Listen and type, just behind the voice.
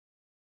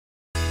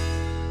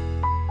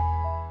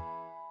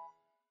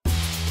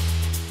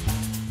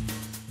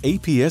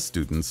APS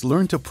students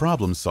learn to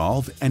problem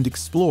solve and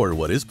explore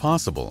what is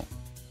possible.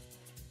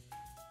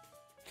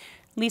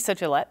 Lisa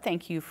Gillett,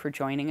 thank you for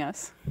joining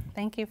us.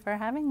 Thank you for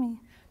having me.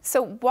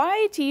 So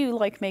why do you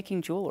like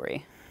making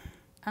jewelry?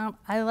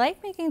 I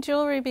like making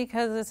jewelry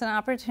because it's an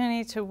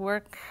opportunity to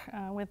work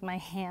with my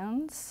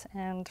hands,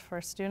 and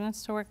for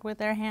students to work with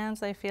their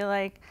hands. I feel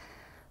like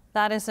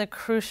that is a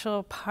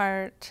crucial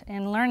part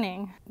in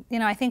learning. You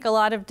know, I think a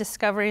lot of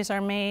discoveries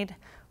are made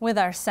with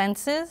our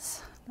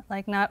senses,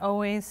 like not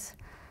always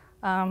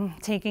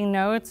taking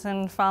notes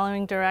and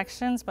following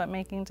directions, but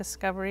making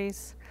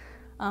discoveries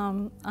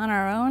on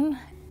our own.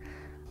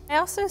 I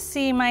also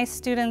see my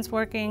students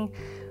working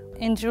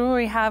in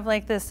jewelry have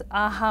like this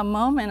aha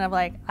moment of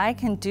like, I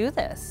can do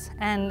this,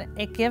 and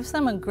it gives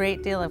them a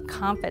great deal of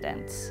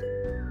confidence.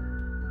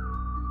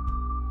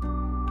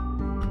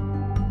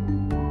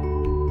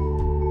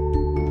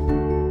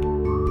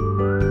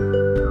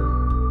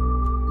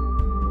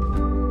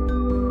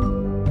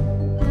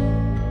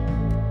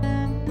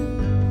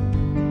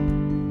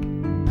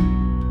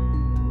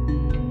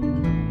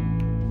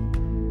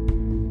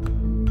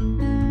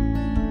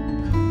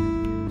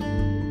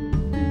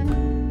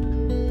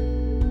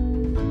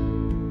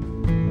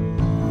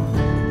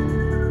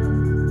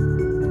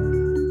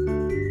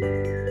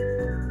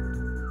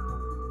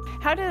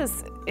 How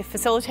does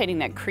facilitating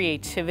that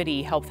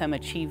creativity help them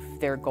achieve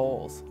their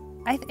goals?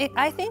 I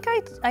think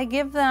I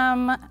give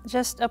them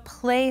just a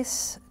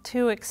place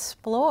to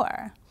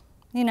explore.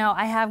 You know,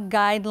 I have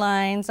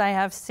guidelines, I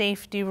have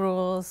safety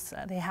rules,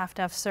 they have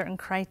to have certain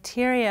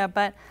criteria,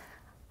 but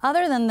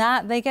other than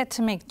that, they get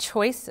to make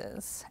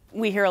choices.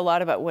 We hear a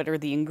lot about what are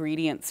the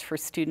ingredients for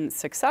student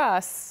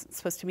success. It's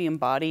supposed to be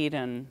embodied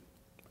in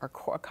our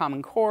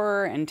common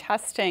core and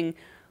testing.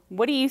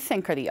 What do you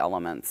think are the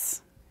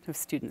elements of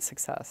student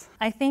success?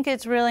 I think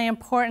it's really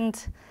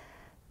important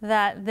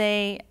that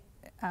they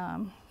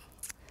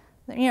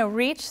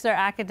reach their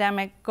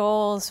academic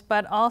goals,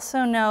 but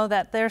also know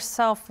that their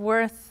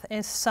self-worth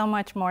is so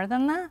much more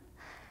than that.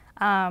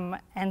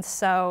 And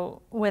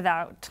so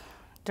without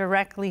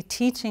directly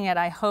teaching it,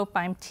 I hope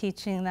I'm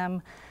teaching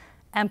them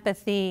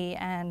empathy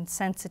and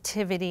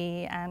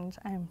sensitivity, and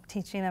I'm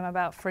teaching them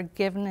about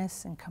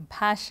forgiveness and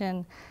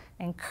compassion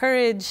and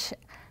courage,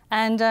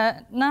 and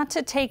not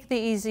to take the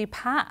easy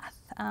path.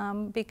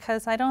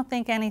 Because I don't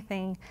think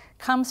anything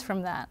comes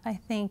from that. I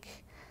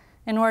think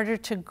in order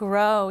to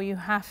grow, you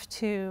have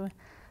to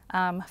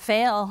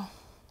fail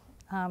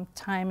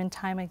time and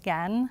time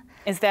again.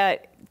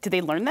 Do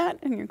they learn that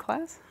in your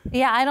class?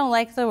 Yeah, I don't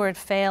like the word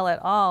fail at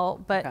all,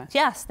 but okay.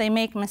 Yes, they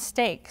make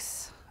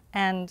mistakes,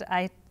 and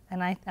I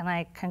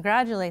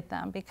congratulate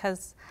them,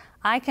 because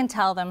I can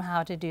tell them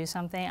how to do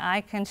something. I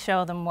can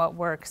show them what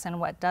works and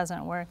what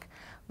doesn't work.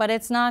 But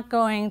it's not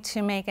going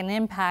to make an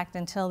impact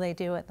until they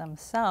do it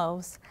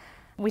themselves.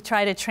 We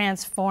try to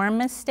transform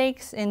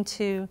mistakes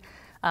into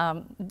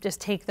just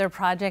take their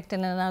project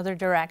in another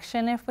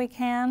direction if we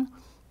can,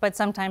 but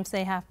sometimes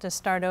they have to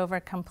start over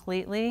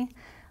completely.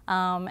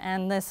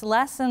 And this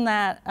lesson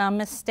that a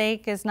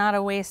mistake is not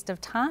a waste of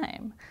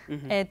time.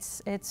 Mm-hmm.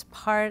 It's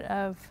part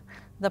of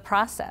the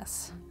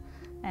process.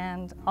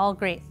 And all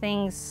great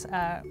things,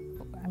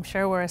 I'm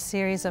sure, were a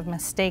series of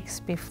mistakes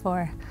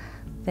before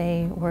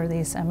they were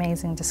these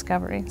amazing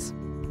discoveries.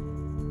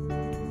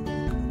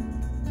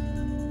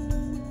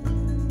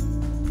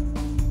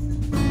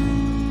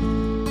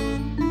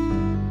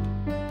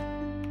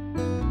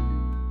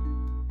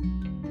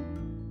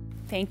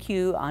 Thank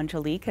you,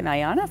 Angelique and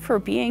Ayana, for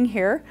being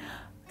here.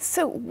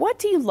 So what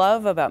do you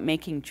love about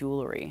making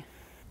jewelry?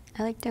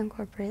 I like to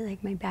incorporate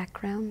like my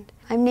background.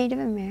 I'm Native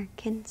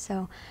American,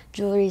 so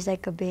jewelry is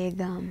like a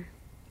big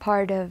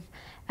part of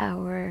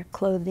our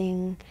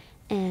clothing.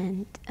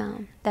 And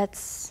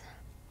that's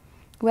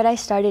what I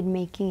started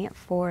making it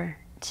for,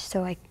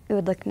 so it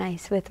would look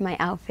nice with my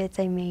outfits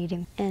I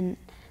made. And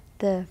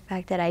the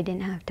fact that I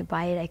didn't have to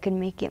buy it, I could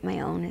make it my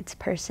own. It's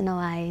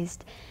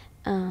personalized,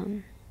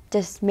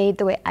 just made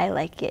the way I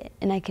like it.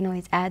 And I can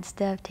always add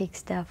stuff, take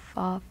stuff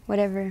off,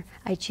 whatever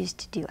I choose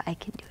to do, I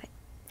can do it.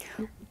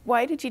 Yeah.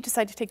 Why did you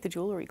decide to take the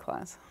jewelry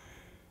class?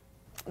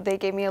 They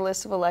gave me a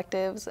list of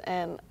electives,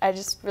 and I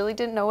just really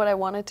didn't know what I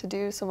wanted to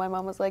do, so my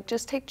mom was like,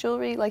 just take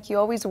jewelry, like you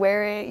always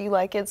wear it, you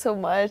like it so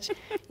much.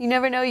 You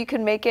never know, you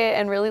could make it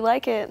and really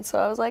like it. And so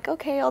I was like,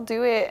 okay, I'll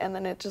do it. And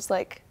then it just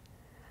like,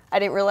 I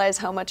didn't realize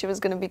how much it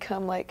was going to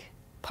become like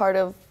part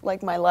of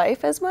like my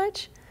life as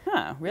much.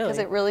 Huh, really? Because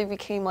it really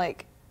became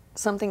like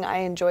something I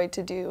enjoyed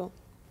to do,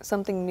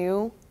 something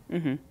new,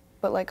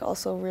 but like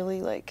also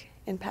really like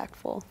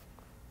impactful.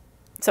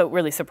 So it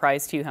really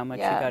surprised you how much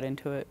Yeah. you got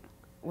into it.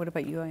 What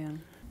about you, Ayana?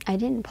 I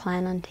didn't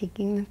plan on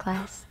taking the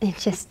class. It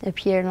just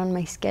appeared on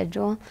my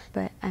schedule,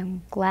 but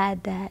I'm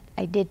glad that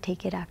I did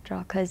take it after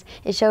all, because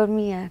it showed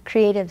me a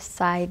creative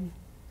side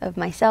of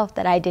myself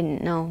that I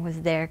didn't know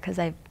was there, because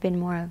I've been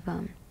more of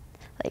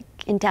like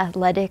into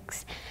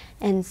athletics,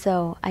 and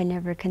so I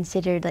never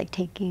considered like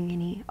taking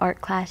any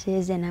art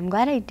classes, and I'm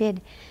glad I did,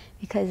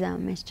 because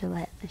Miss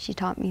Gillett, she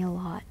taught me a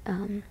lot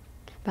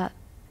about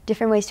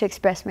different ways to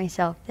express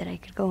myself, that I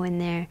could go in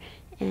there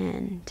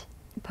and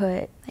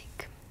put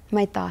like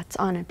my thoughts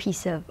on a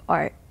piece of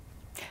art.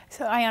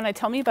 So Ayanna,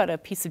 tell me about a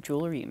piece of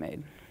jewelry you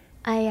made.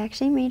 I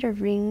actually made a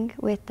ring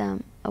with a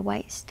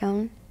white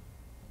stone.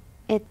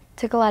 It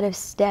took a lot of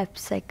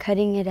steps, like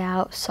cutting it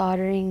out,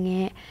 soldering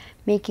it,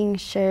 making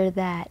sure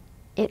that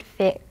it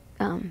fit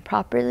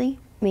properly,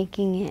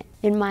 making it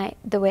in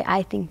the way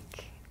I think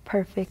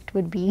perfect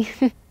would be.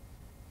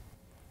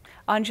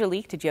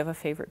 Angelique, did you have a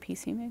favorite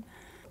piece you made?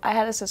 I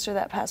had a sister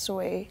that passed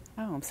away.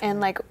 Oh, I'm sorry. And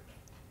like,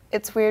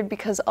 it's weird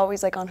because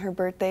always like on her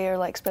birthday or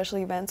like special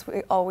events,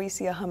 we always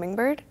see a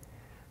hummingbird.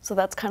 So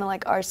that's kind of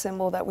like our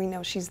symbol that we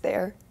know she's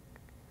there.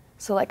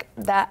 So like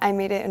that, I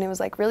made it and it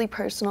was like really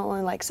personal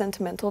and like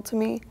sentimental to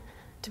me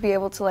to be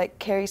able to like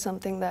carry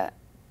something that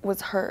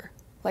was her,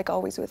 like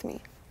always with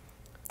me.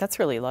 That's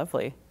really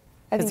lovely.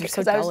 I Because think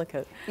you're so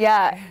delicate.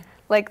 Yeah,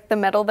 like the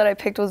metal that I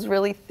picked was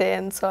really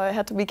thin, so I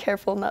had to be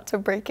careful not to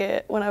break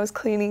it when I was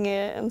cleaning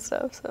it and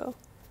stuff, so.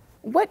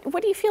 What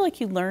do you feel like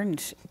you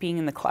learned being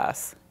in the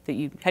class that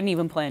you hadn't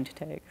even planned to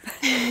take?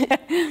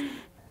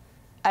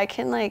 I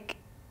can like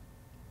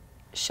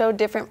show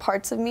different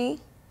parts of me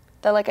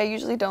that like I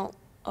usually don't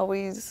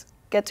always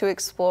get to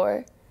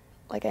explore.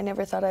 Like I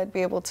never thought I'd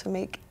be able to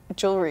make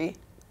jewelry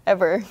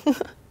ever.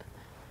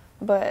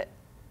 But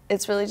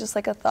it's really just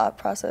like a thought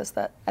process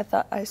that I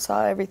thought I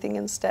saw everything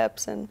in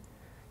steps and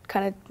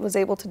kind of was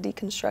able to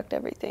deconstruct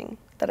everything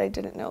that I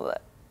didn't know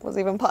that was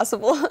even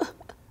possible.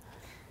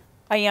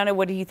 Ayanna,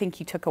 what do you think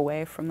you took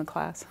away from the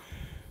class?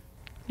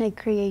 Like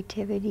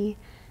creativity,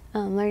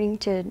 learning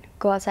to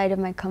go outside of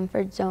my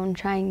comfort zone,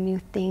 trying new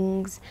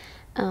things.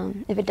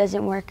 If it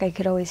doesn't work, I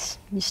could always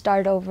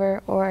start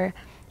over or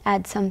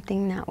add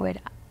something that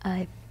would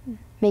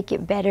make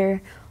it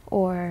better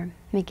or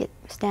make it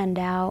stand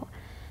out.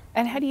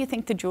 And how do you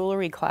think the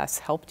jewelry class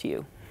helped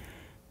you?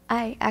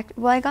 I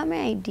got my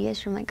ideas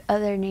from like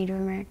other Native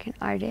American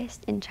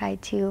artists and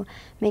tried to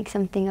make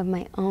something of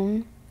my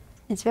own.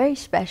 It's very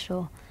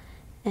special,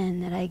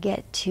 and that I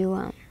get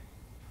to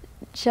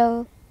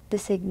show the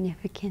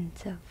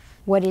significance of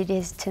what it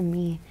is to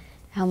me,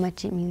 how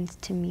much it means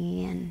to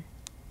me, and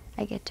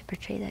I get to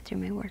portray that through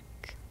my work.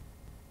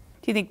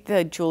 Do you think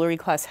the jewelry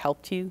class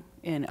helped you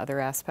in other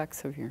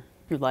aspects of your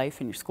life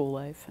and your school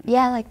life?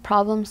 Yeah, like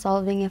problem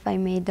solving. If I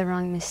made the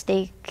wrong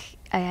mistake,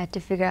 I had to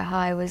figure out how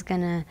I was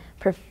gonna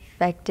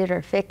perfect it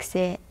or fix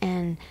it,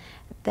 and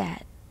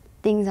that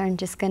things aren't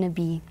just gonna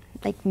be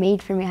like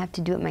made for me. I have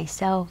to do it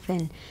myself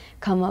and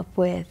come up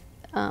with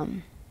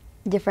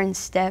different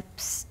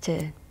steps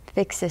to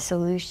fix a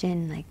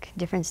solution, like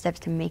different steps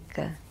to make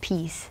a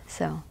piece.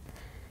 So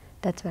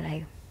that's what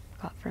I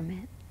got from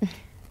it.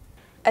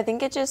 I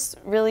think it just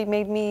really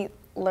made me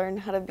learn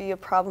how to be a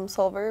problem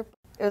solver.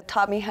 It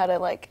taught me how to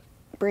like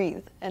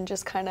breathe and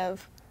just kind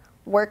of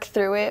work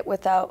through it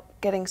without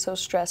getting so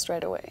stressed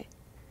right away.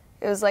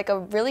 It was like a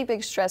really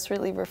big stress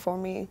reliever for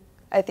me,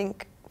 I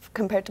think,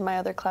 compared to my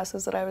other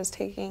classes that I was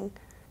taking.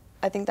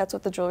 I think that's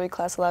what the jewelry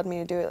class allowed me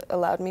to do. It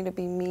allowed me to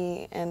be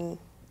me and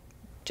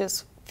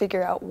just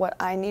figure out what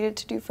I needed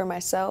to do for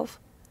myself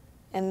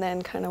and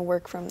then kind of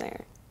work from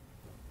there.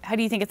 How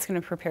do you think it's going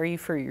to prepare you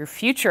for your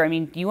future? I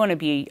mean, do you want to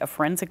be a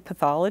forensic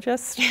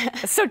pathologist?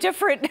 It's so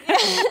different.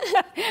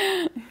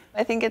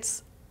 I think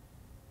it's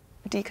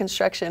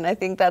deconstruction. I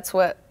think that's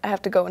what I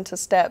have to go into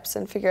steps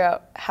and figure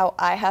out how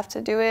I have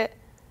to do it.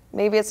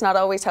 Maybe it's not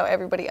always how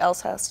everybody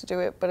else has to do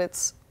it, but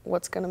it's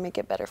what's going to make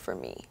it better for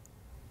me.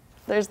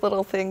 There's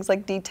little things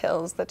like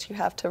details that you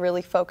have to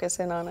really focus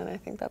in on, and I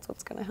think that's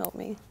what's going to help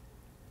me.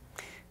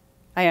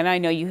 And I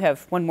know you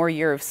have one more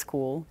year of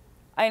school.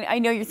 I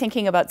know you're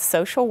thinking about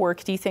social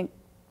work. Do you think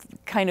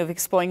kind of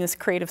exploring this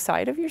creative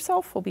side of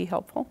yourself will be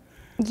helpful?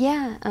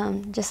 Yeah,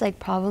 just like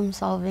problem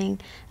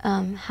solving,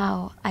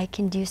 how I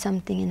can do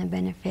something in the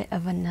benefit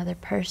of another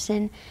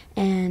person,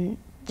 and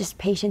just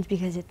patience,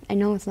 because I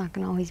know it's not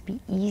going to always be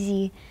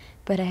easy,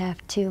 but I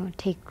have to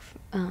take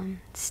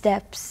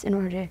steps in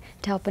order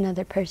to help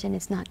another person.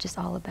 It's not just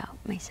all about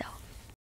myself.